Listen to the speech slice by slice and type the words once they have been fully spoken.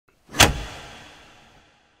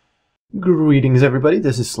Greetings everybody,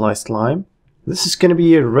 this is slicedlime. This is going to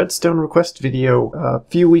be a redstone request video. A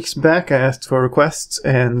few weeks back I asked for requests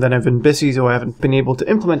and then I've been busy so I haven't been able to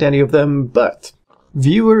implement any of them, but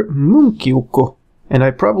viewer munkkiukko, and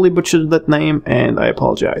I probably butchered that name and I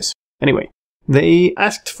apologize. Anyway, they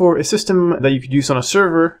asked for a system that you could use on a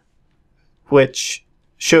server which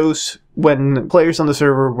shows when players on the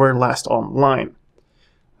server were last online.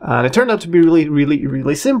 And it turned out to be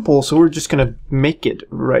really simple, so we're just gonna make it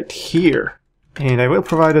right here. And I will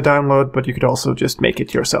provide a download, but you could also just make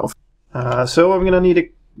it yourself. So I'm gonna need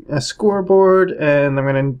a scoreboard, and I'm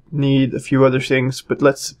gonna need a few other things, but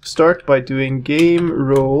let's start by doing game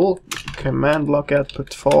role, command block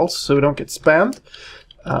output false, so we don't get spammed.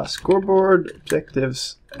 Scoreboard,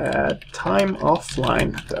 objectives, add time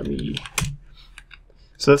offline dummy.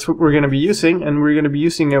 So that's what we're gonna be using, and we're gonna be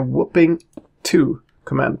using a whopping 2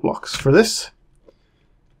 command blocks for this,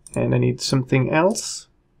 and I need something else.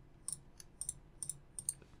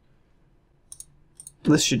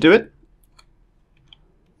 This should do it.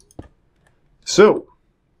 So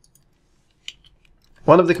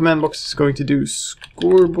one of the command blocks is going to do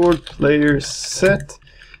scoreboard player set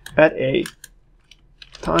at a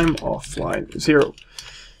time offline 0.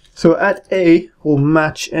 So at a will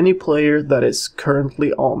match any player that is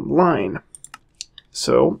currently online.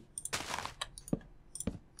 So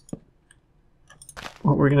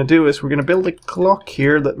what we're going to do is we're going to build a clock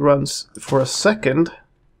here that runs for a second.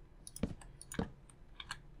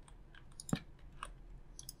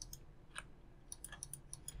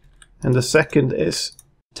 And the second is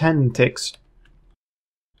 10 ticks.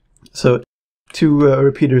 So 2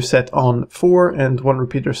 repeaters set on 4 and 1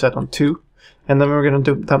 repeater set on 2. And then we're going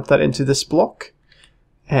to dump that into this block.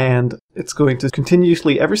 And it's going to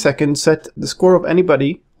continuously every second set the score of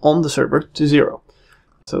anybody on the server to 0.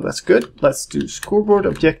 So that's good. Let's do scoreboard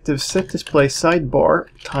objective set display sidebar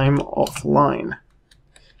time offline.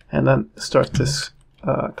 And then start this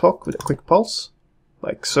clock with a quick pulse,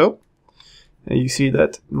 like so. And you see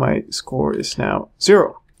that my score is now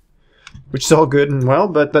 0. Which is all good and well,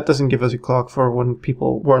 but that doesn't give us a clock for when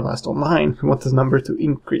people were last online. We want the number to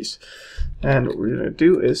increase. And what we're going to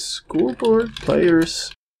do is scoreboard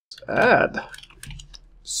players add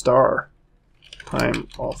star time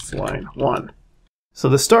offline 1. So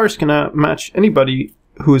the star is going to match anybody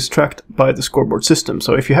who is tracked by the scoreboard system.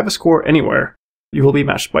 So if you have a score anywhere, you will be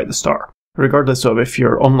matched by the star, regardless of if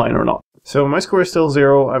you're online or not. So my score is still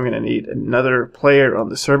 0. I'm going to need another player on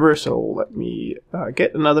the server. So let me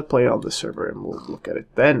get another player on the server and we'll look at it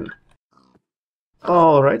then.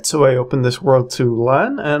 Alright, so I opened this world to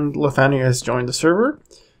LAN and Lithania has joined the server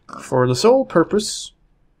for the sole purpose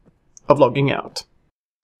of logging out.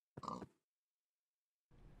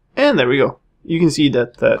 And there we go. You can see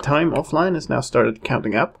that the time offline has now started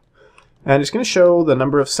counting up, and it's going to show the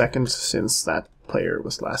number of seconds since that player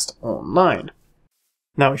was last online.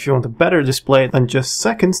 Now if you want a better display than just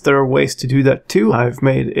seconds, there are ways to do that too. I've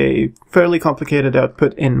made a fairly complicated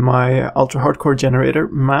output in my ultra hardcore generator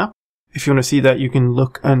map. If you want to see that, you can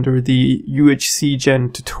look under the UHC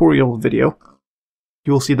Gen tutorial video.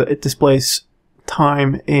 You will see that it displays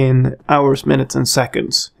time in hours, minutes and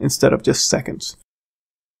seconds instead of just seconds.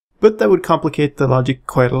 But that would complicate the logic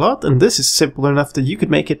quite a lot, and this is simple enough that you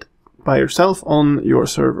could make it by yourself on your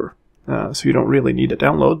server. So you don't really need a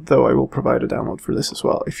download, though I will provide a download for this as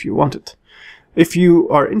well if you want it. If you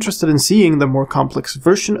are interested in seeing the more complex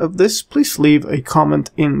version of this, please leave a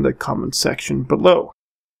comment in the comment section below.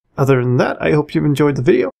 Other than that, I hope you've enjoyed the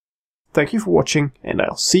video. Thank you for watching, and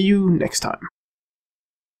I'll see you next time.